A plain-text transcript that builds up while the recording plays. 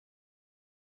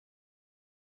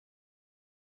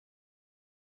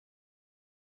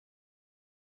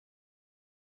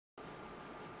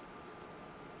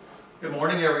Good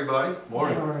morning, everybody.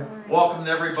 Morning. Welcome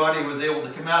to everybody who was able to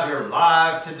come out here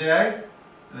live today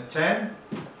and attend.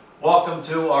 Welcome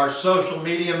to our social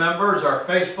media members, our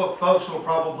Facebook folks who are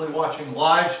probably watching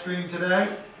live stream today.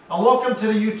 And welcome to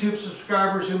the YouTube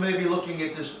subscribers who may be looking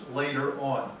at this later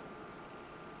on.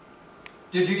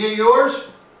 Did you get yours?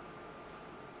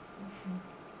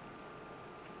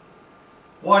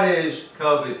 What is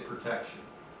COVID protection?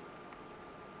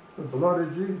 The blood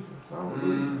of Jesus.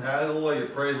 Hallelujah.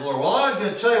 Praise the Lord. Well, I'm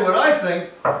going to tell you what I think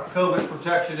COVID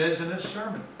protection is in this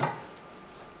sermon.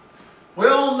 We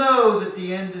all know that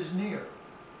the end is near,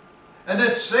 and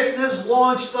that Satan has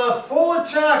launched a full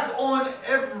attack on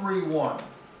everyone.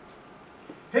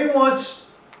 He wants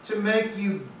to make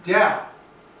you doubt.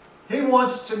 He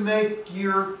wants to make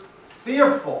you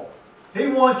fearful. He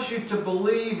wants you to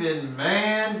believe in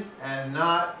man and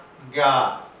not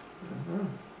God.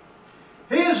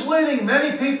 He is leading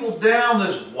many people down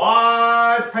this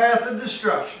wide path of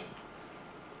destruction,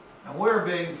 and we're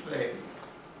being plagued.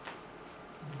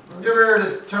 You ever heard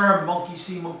of the term monkey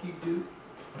see, monkey do?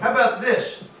 How about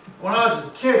this? When I was a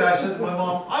kid, I said to my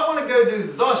mom, I want to go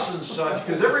do thus and such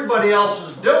because everybody else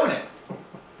is doing it.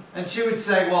 And she would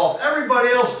say, well, if everybody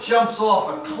else jumps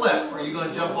off a cliff, are you going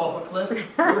to jump off a cliff? You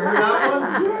ever heard that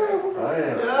one? I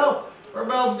am. You know,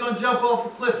 everybody else is going to jump off a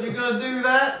cliff. You going to do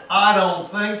that? I don't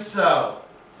think so.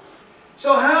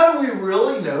 So how do we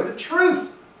really know the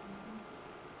truth?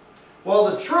 Well,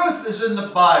 the truth is in the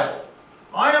Bible.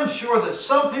 I am sure that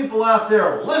some people out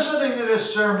there listening to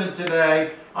this sermon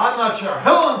today, I'm not sure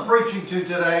who I'm preaching to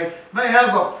today, may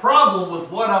have a problem with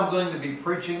what I'm going to be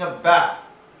preaching about.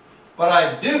 But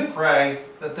I do pray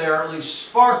that they are at least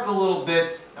sparked a little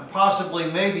bit and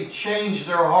possibly maybe change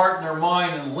their heart and their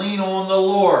mind and lean on the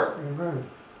Lord. Amen.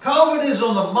 COVID is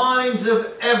on the minds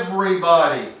of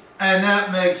everybody, and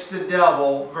that makes the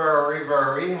devil very,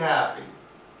 very happy.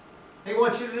 He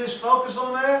wants you to just focus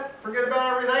on that, forget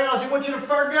about everything else. He wants you to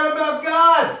forget about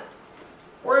God.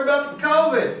 Worry about the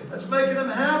COVID. That's making him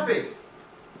happy.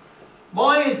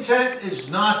 My intent is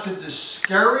not to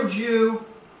discourage you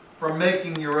from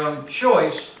making your own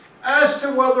choice as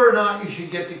to whether or not you should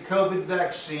get the COVID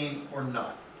vaccine or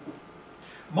not.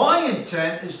 My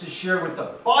intent is to share what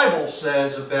the Bible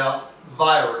says about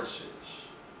viruses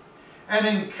and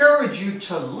encourage you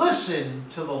to listen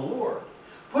to the Lord.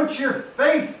 Put your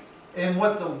faith in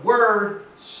what the Word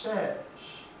says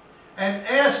and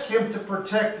ask Him to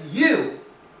protect you.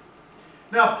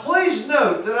 Now, please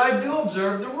note that I do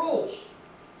observe the rules.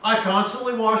 I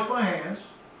constantly wash my hands.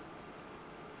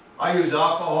 I use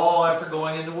alcohol after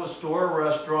going into a store or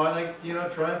restaurant. I,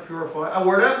 try and purify. I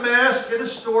wear that mask in a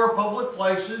store, public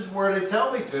places where they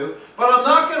tell me to. But I'm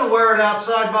not going to wear it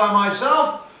outside by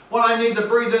myself when I need to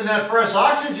breathe in that fresh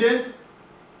oxygen.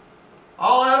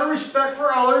 I'll out of respect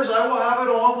for others, I will have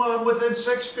it on when I'm within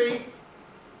 6 feet.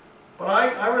 But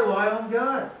I rely on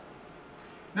God.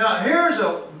 Now, here's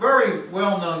a very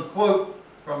well-known quote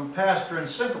from a pastor in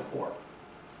Singapore.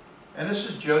 And this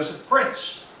is Joseph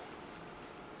Prince.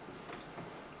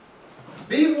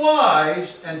 Be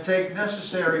wise and take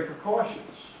necessary precautions.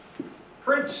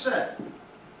 Prince said,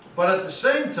 but at the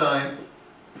same time,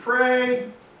 pray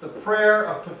the prayer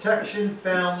of protection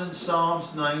found in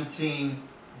Psalms 19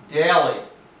 daily.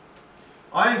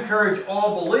 I encourage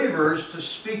all believers to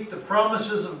speak the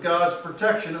promises of God's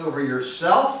protection over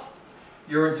yourself,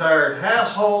 your entire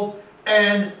household,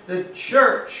 and the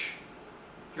church.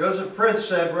 Joseph Prince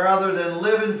said, rather than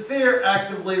live in fear,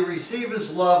 actively receive His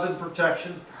love and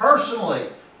protection personally.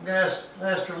 I'm going to ask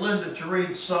Pastor Linda to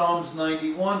read Psalms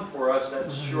 91 for us, that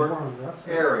short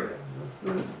area.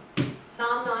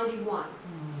 Psalm 91.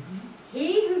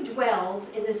 He who dwells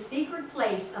in the secret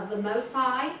place of the Most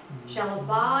High shall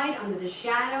abide under the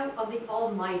shadow of the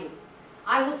Almighty.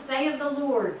 I will say of the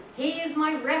Lord, He is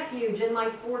my refuge and my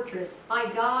fortress. My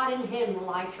God, in Him will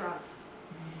I trust.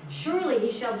 Surely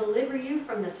He shall deliver you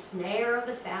from the snare of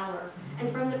the fowler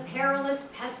and from the perilous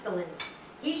pestilence.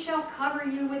 He shall cover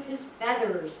you with His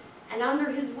feathers, and under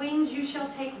His wings you shall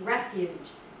take refuge.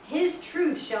 His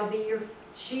truth shall be your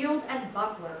shield and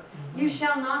buckler. You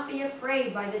shall not be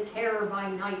afraid by the terror by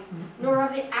night, nor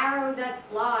of the arrow that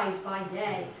flies by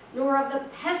day, nor of the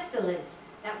pestilence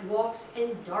that walks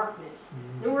in darkness,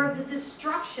 nor of the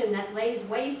destruction that lays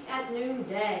waste at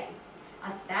noonday.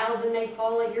 1,000 may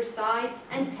fall at your side,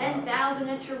 and 10,000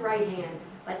 at your right hand,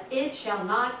 but it shall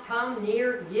not come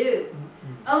near you.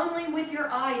 Only with your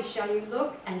eyes shall you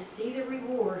look and see the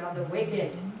reward of the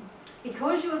wicked.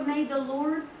 Because you have made the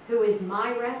Lord, who is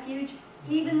my refuge,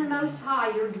 even the Most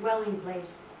High your dwelling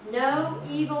place, no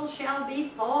evil shall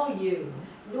befall you,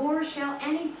 nor shall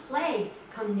any plague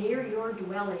come near your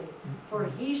dwelling. For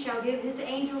he shall give his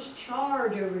angels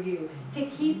charge over you, to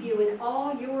keep you in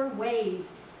all your ways.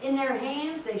 In their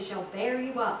hands they shall bear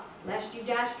you up, lest you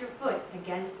dash your foot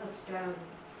against a stone.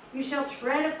 You shall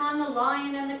tread upon the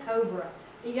lion and the cobra,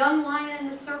 the young lion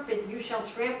and the serpent you shall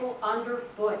trample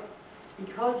underfoot.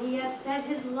 Because he has set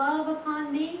his love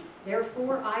upon me,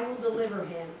 therefore I will deliver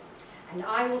him. And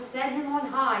I will set him on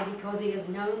high, because he has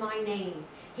known my name.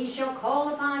 He shall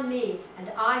call upon me,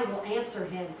 and I will answer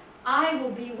him. I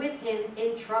will be with him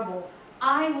in trouble.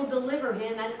 I will deliver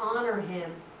him and honor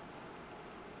him.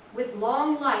 With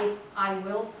long life I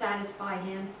will satisfy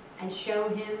him and show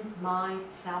him my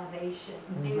salvation.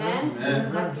 Amen? Amen.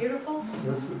 Is that beautiful?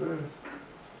 Yes, it is.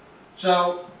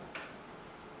 So,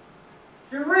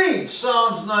 if you read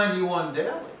Psalms 91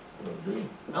 daily,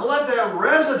 and let that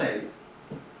resonate,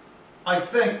 I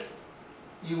think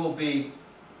you will be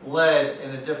led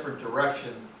in a different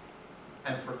direction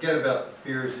and forget about the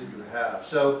fears that you have.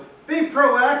 So be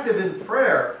proactive in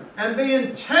prayer and be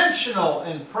intentional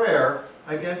in prayer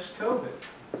against COVID.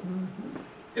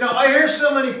 You know, I hear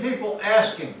so many people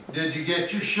asking, did you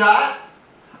get your shot?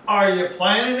 Are you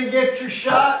planning to get your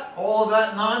shot? All of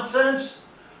that nonsense.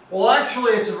 Well,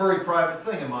 actually, it's a very private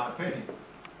thing, in my opinion.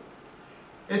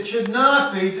 It should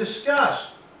not be discussed.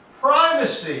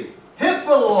 Privacy, HIPAA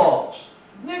laws.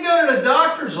 When you go to the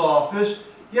doctor's office,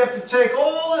 you have to take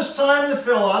all this time to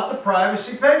fill out the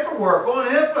privacy paperwork on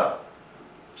HIPAA.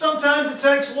 Sometimes it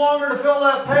takes longer to fill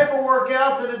that paperwork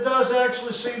out than it does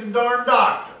actually see the darn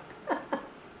doctor.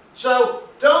 So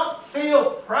don't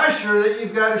feel pressure that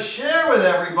you've got to share with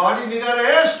everybody and you've got to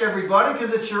ask everybody,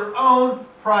 because it's your own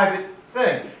private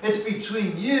thing. It's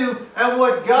between you and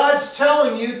what God's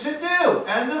telling you to do.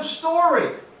 End of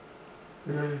story.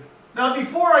 Now,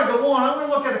 before I go on, I'm going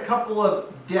to look at a couple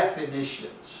of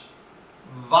definitions.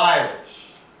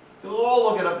 Virus. You'll all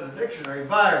look it up in the dictionary.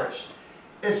 Virus.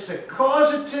 It's the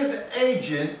causative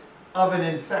agent of an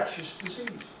infectious disease.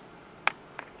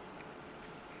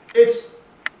 It's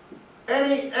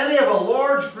any of a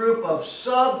large group of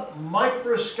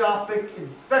submicroscopic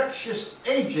infectious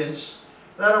agents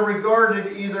that are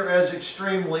regarded either as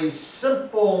extremely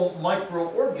simple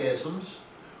microorganisms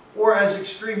or as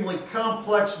extremely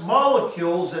complex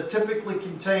molecules that typically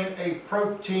contain a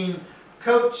protein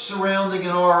coat surrounding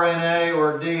an RNA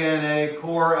or DNA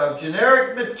core of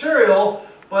generic material,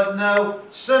 but no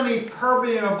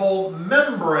semi-permeable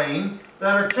membrane,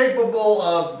 that are capable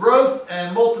of growth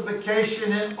and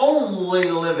multiplication in only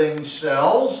living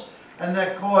cells, and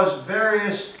that cause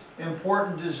various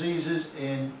important diseases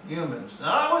in humans.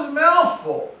 Now, that was a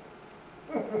mouthful.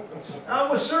 That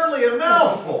was certainly a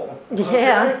mouthful. Okay?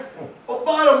 Yeah. But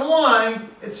bottom line,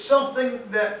 it's something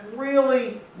that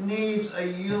really needs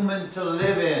a human to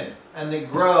live in and to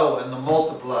grow and to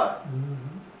multiply.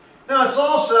 Now, it's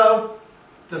also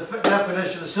the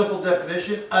definition, a simple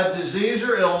definition, a disease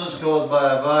or illness caused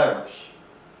by a virus.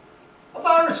 A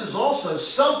virus is also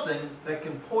something that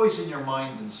can poison your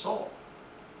mind and soul.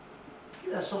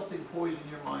 You have something poison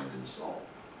your mind and soul.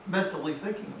 Mentally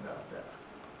thinking about that.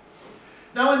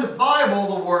 Now, in the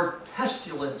Bible, the word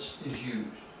pestilence is used.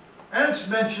 And it's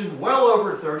mentioned well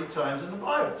over 30 times in the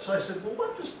Bible. So I said, well,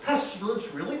 what does pestilence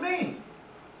really mean?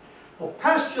 Well,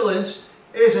 pestilence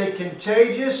is a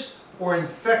contagious or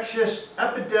infectious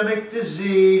epidemic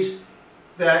disease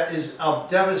that is of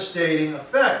devastating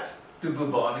effect. The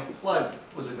bubonic plague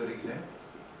was a good example.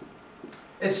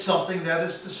 It's something that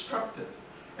is destructive.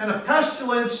 And a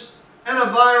pestilence and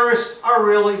a virus are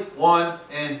really one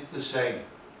and the same.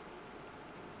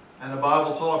 And the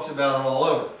Bible talks about it all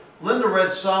over. Linda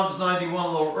read Psalms 91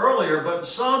 a little earlier, but in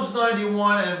Psalms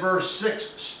 91 and verse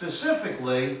 6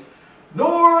 specifically,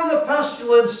 nor the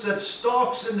pestilence that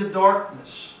stalks in the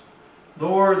darkness,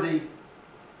 nor the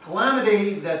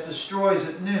calamity that destroys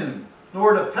at noon,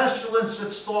 nor the pestilence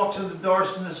that stalks in the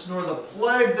darkness, nor the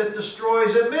plague that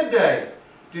destroys at midday.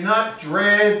 Do not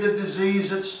dread the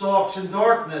disease that stalks in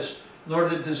darkness, nor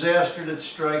the disaster that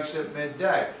strikes at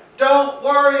midday. Don't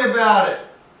worry about it.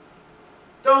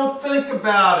 Don't think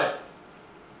about it.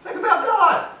 Think about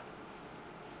God.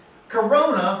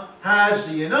 Corona has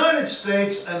the United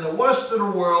States and the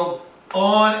Western world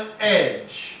on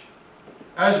edge,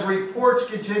 as reports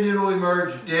continue to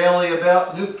emerge daily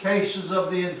about new cases of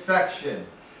the infection.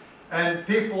 And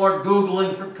people are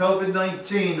Googling for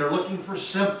COVID-19. They're looking for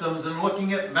symptoms and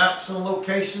looking at maps and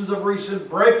locations of recent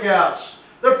breakouts.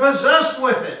 They're possessed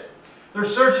with it. They're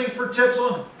searching for tips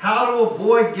on how to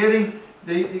avoid getting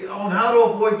on how to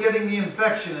avoid getting the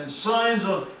infection and signs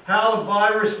on how the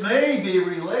virus may be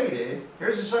related.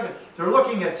 Here's the second. They're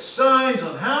looking at signs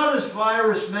on how this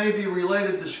virus may be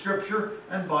related to Scripture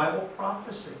and Bible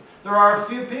prophecy. There are a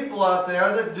few people out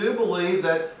there that do believe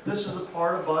that this is a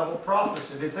part of Bible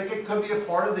prophecy. They think it could be a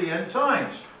part of the end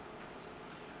times.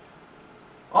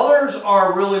 Others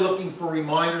are really looking for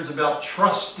reminders about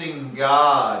trusting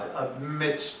God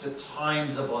amidst the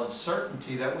times of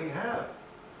uncertainty that we have.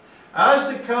 As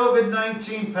the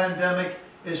COVID-19 pandemic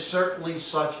is certainly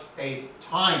such a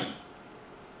time.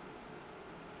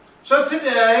 So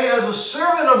today, as a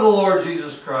servant of the Lord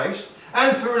Jesus Christ,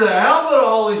 and through the help of the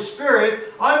Holy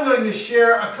Spirit, I'm going to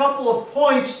share a couple of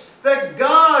points that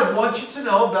God wants you to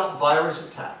know about virus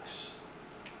attacks.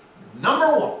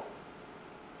 Number one,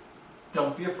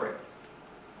 don't be afraid.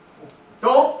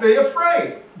 Don't be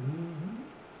afraid.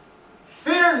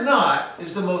 Fear not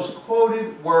is the most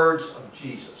quoted words of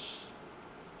Jesus.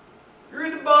 You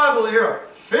read the Bible here,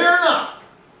 fear not,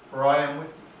 for I am with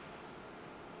you.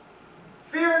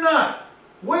 Fear not.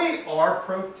 We are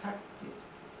protected.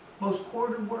 Most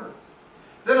quoted word.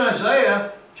 Then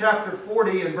Isaiah chapter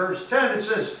 40 and verse 10, it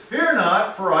says, fear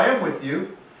not, for I am with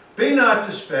you. Be not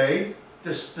dismayed,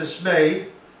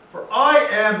 for I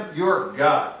am your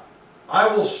God. I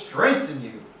will strengthen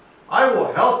you. I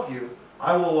will help you.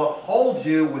 I will uphold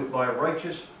you with my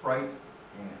righteous right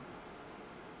hand.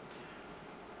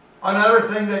 Another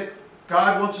thing that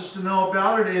God wants us to know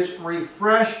about it is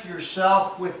refresh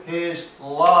yourself with His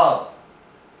love.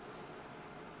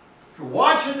 If you're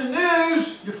watching the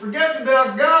news, you're forgetting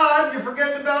about God, you're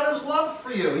forgetting about His love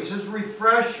for you. He says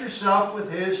refresh yourself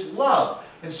with His love.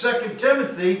 In 2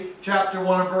 Timothy chapter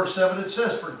 1 and verse 7 it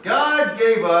says, for God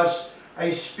gave us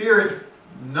a spirit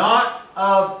not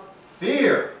of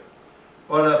fear,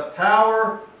 but of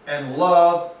power and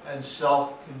love and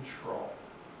self-control.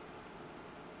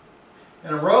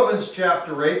 In Romans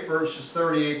chapter 8 verses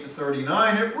 38 to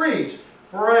 39 it reads,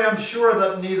 for I am sure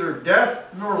that neither death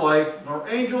nor life, nor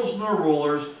angels nor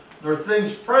rulers, nor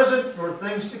things present nor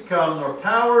things to come, nor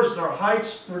powers, nor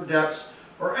heights, nor depths,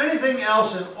 or anything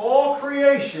else in all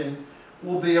creation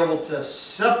will be able to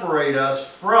separate us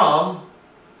from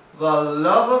the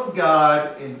love of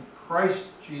God in Christ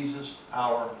Jesus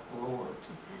our Lord.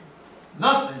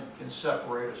 Nothing can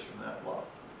separate us from that love.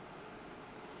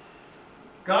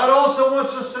 God also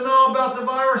wants us to know about the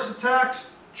virus attacks.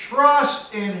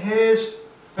 Trust in His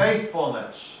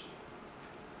faithfulness.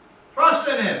 Trust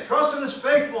in Him. Trust in His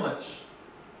faithfulness.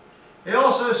 He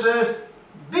also says,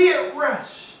 be at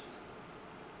rest.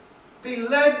 Be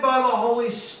led by the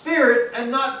Holy Spirit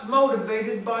and not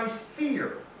motivated by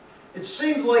fear. It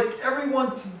seems like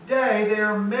everyone today, they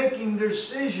are making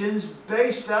decisions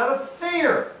based out of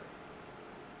fear.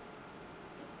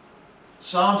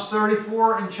 Psalms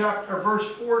 34 and verse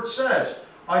 4 it says,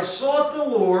 I sought the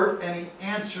Lord and He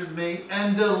answered me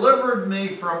and delivered me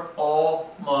from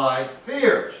all my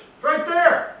fears. It's right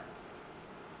there.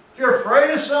 If you're afraid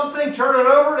of something, turn it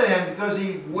over to Him because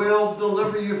He will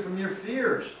deliver you from your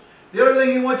fears. The other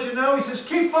thing He wants you to know, He says,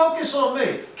 keep focus on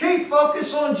me. Keep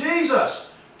focus on Jesus.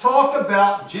 Talk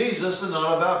about Jesus and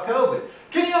not about COVID.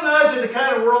 Can you imagine the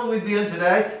kind of world we'd be in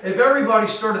today if everybody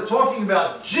started talking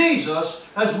about Jesus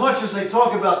as much as they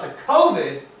talk about the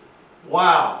COVID?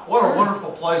 Wow, what a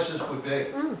wonderful place this would be.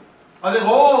 I think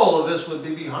all of this would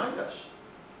be behind us.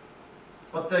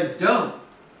 But they don't.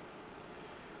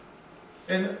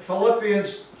 In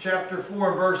Philippians chapter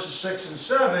 4, verses 6 and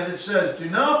 7, it says, do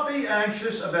not be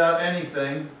anxious about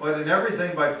anything, but in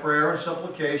everything by prayer and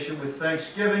supplication with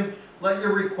thanksgiving, let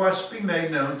your requests be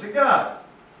made known to God.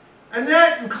 And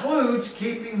that includes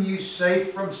keeping you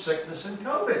safe from sickness and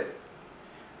COVID.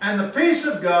 And the peace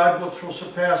of God, which will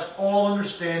surpass all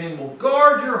understanding, will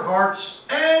guard your hearts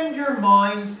and your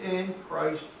minds in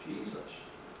Christ Jesus.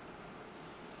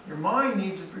 Your mind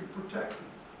needs to be protected.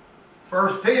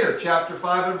 1 Peter chapter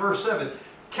 5 and verse 7.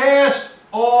 Cast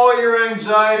all your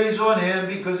anxieties on Him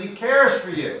because He cares for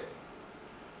you.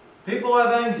 People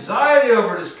have anxiety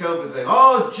over this COVID thing.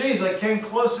 Oh, geez, I came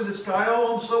close to this guy.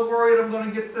 Oh, I'm so worried I'm going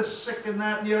to get this sick and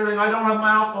that and the other thing. I don't have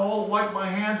my alcohol to wipe my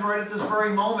hands right at this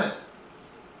very moment.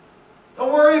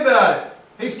 Don't worry about it.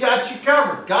 He's got you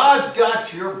covered. God's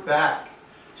got your back.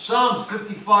 Psalms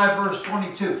 55 verse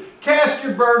 22. Cast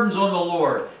your burdens on the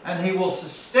Lord, and He will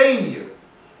sustain you.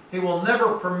 He will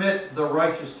never permit the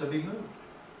righteous to be moved.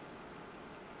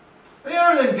 And the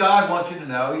other thing God wants you to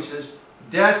know, He says,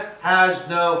 death has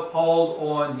no hold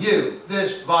on you.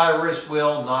 This virus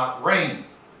will not reign.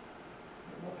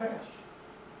 It will pass.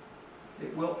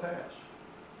 It will pass.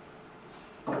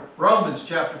 Romans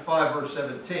chapter 5 verse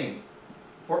 17.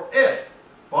 For if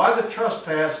by the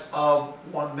trespass of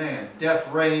one man. Death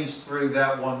reigns through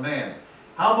that one man.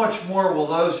 How much more will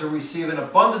those who receive an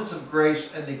abundance of grace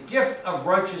and the gift of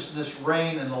righteousness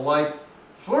reign in the life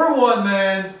through one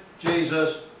man,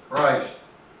 Jesus Christ?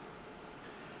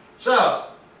 So,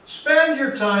 spend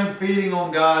your time feeding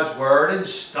on God's Word and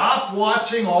stop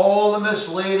watching all the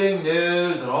misleading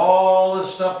news and all the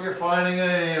stuff you're finding on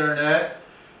the internet.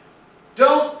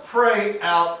 Don't pray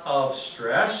out of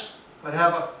stress, but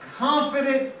have a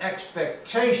confident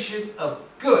expectation of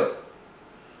good.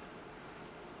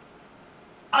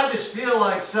 I just feel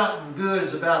like something good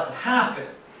is about to happen.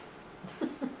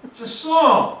 It's a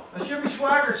song, a Jimmy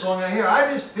Swaggart song I hear.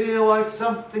 I just feel like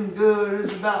something good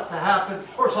is about to happen. Of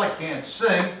course I can't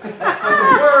sing, but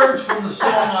the words from the song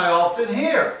I often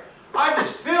hear. I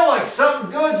just feel like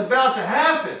something good is about to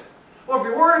happen. Well, if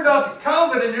you're worried about the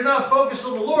COVID and you're not focused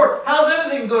on the Lord, how's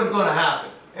anything good going to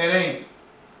happen? It ain't.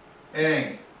 It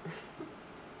ain't.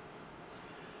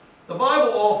 The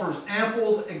Bible offers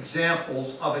ample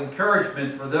examples of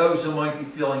encouragement for those who might be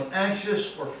feeling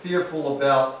anxious or fearful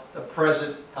about the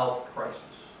present health crisis.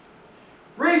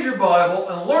 Read your Bible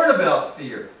and learn about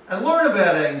fear and learn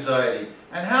about anxiety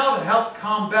and how to help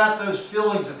combat those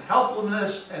feelings of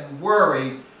helplessness and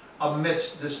worry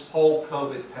amidst this whole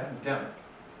COVID pandemic.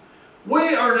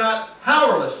 We are not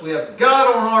powerless. We have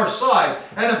God on our side.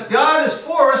 And if God is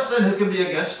for us, then who can be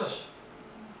against us?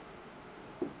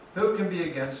 Who can be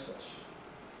against us?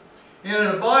 You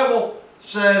know, the Bible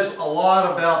says a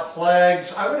lot about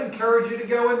plagues. I would encourage you to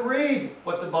go and read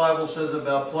what the Bible says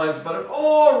about plagues. But it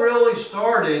all really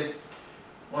started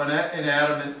in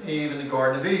Adam and Eve in the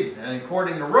Garden of Eden. And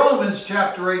according to Romans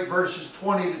chapter 8, verses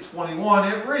 20 to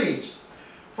 21, it reads,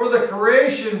 "For the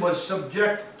creation was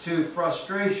subject to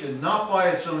frustration, not by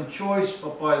its own choice,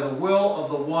 but by the will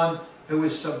of the one who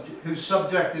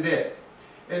subjected it,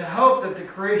 in hope that the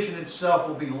creation itself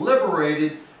will be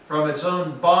liberated from its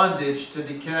own bondage to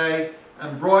decay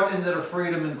and brought into the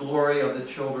freedom and glory of the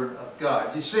children of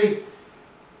God." You see,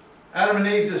 Adam and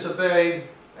Eve disobeyed,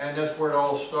 and that's where it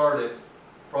all started.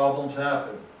 Problems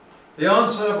happen. The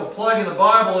onset of a plague in the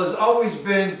Bible has always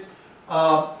been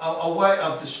a way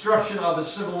of destruction of a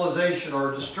civilization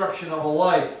or destruction of a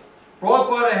life, brought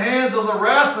by the hands of the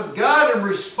wrath of God in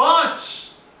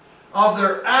response of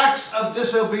their acts of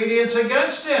disobedience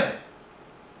against Him.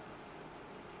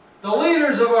 The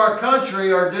leaders of our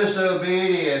country are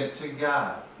disobedient to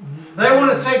God. They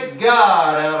want to take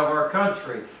God out of our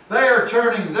country. They are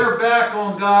turning their back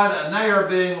on God, and they are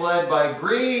being led by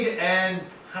greed and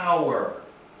power.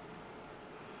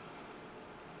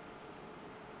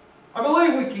 I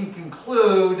believe we can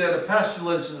conclude that a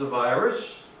pestilence is a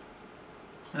virus.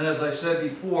 And as I said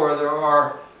before, there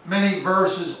are many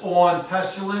verses on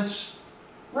pestilence.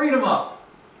 Read them up.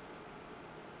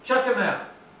 Check them out.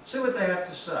 See what they have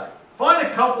to say. Find a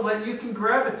couple that you can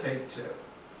gravitate to.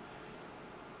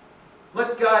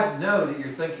 Let God know that you're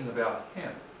thinking about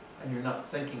Him and you're not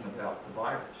thinking about the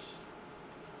virus.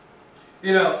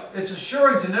 You know, it's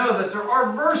assuring to know that there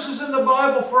are verses in the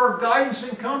Bible for our guidance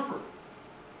and comfort.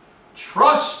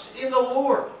 Trust in the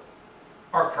Lord.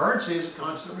 Our currency is a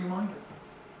constant reminder.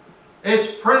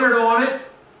 It's printed on it,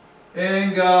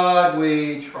 "In God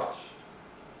we trust."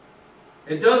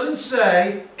 It doesn't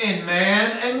say, "In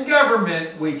man and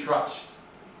government we trust."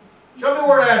 Show me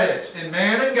where that is. "In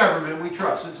man and government we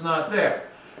trust." It's not there.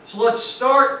 So let's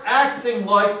start acting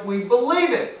like we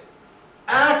believe it.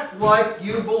 Act like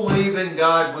you believe in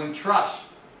God we trust.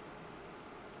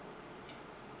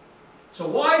 So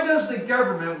why does the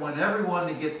government want everyone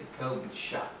to get the COVID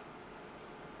shot?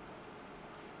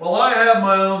 Well, I have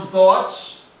my own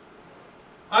thoughts.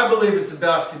 I believe it's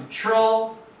about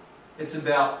control, it's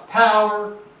about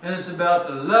power, and it's about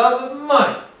the love of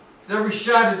money. Every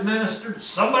shot administered,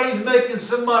 somebody's making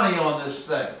some money on this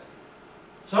thing.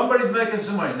 Somebody's making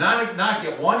some money. Not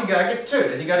get one, you got to get two.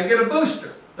 Then you got to get a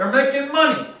booster. They're making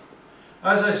money.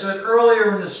 As I said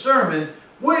earlier in the sermon,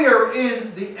 we are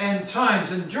in the end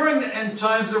times, and during the end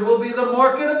times there will be the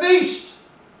mark of the beast.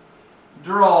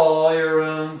 Draw your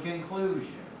own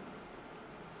conclusion.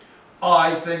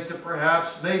 I think that perhaps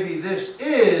maybe this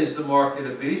is the mark of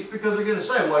the beast, because they're going to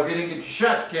say, well, if you didn't get your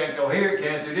shot, you can't go here, you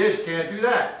can't do this, you can't do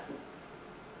that.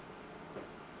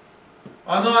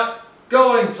 I'm not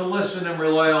going to listen and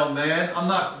rely on man. I'm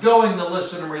not going to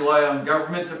listen and rely on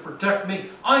government to protect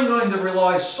me. I'm going to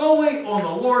rely solely on the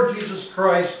Lord Jesus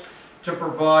Christ to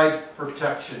provide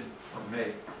protection for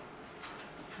me.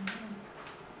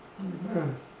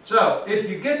 Amen. So, if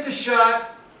you get the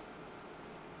shot,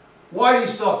 why do you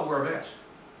still have to wear a mask?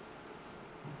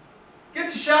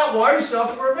 Get the shot, why do you still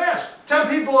have to wear a mask? 10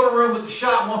 people in a room with the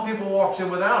shot, 1 people walks in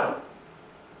without it.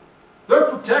 They're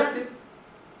protected.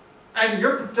 And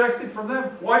you're protected from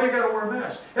them. Why do you got to wear a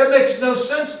mask? It makes no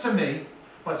sense to me.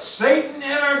 But Satan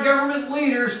and our government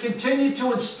leaders continue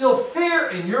to instill fear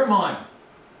in your mind.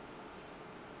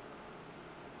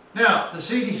 Now, the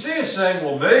CDC is saying,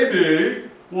 well, maybe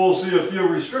we'll see a few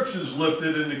restrictions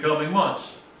lifted in the coming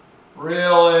months.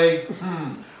 Really?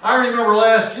 I remember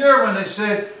last year when they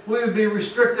said we would be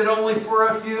restricted only for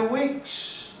a few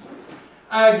weeks.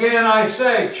 Again, I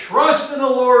say, trust in the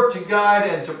Lord to guide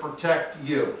and to protect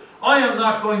you. I am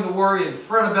not going to worry and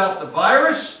fret about the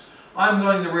virus. I'm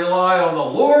going to rely on the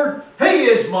Lord. He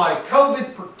is my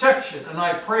COVID protection, and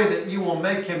I pray that you will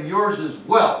make him yours as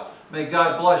well. May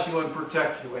God bless you and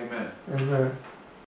protect you. Amen. Amen.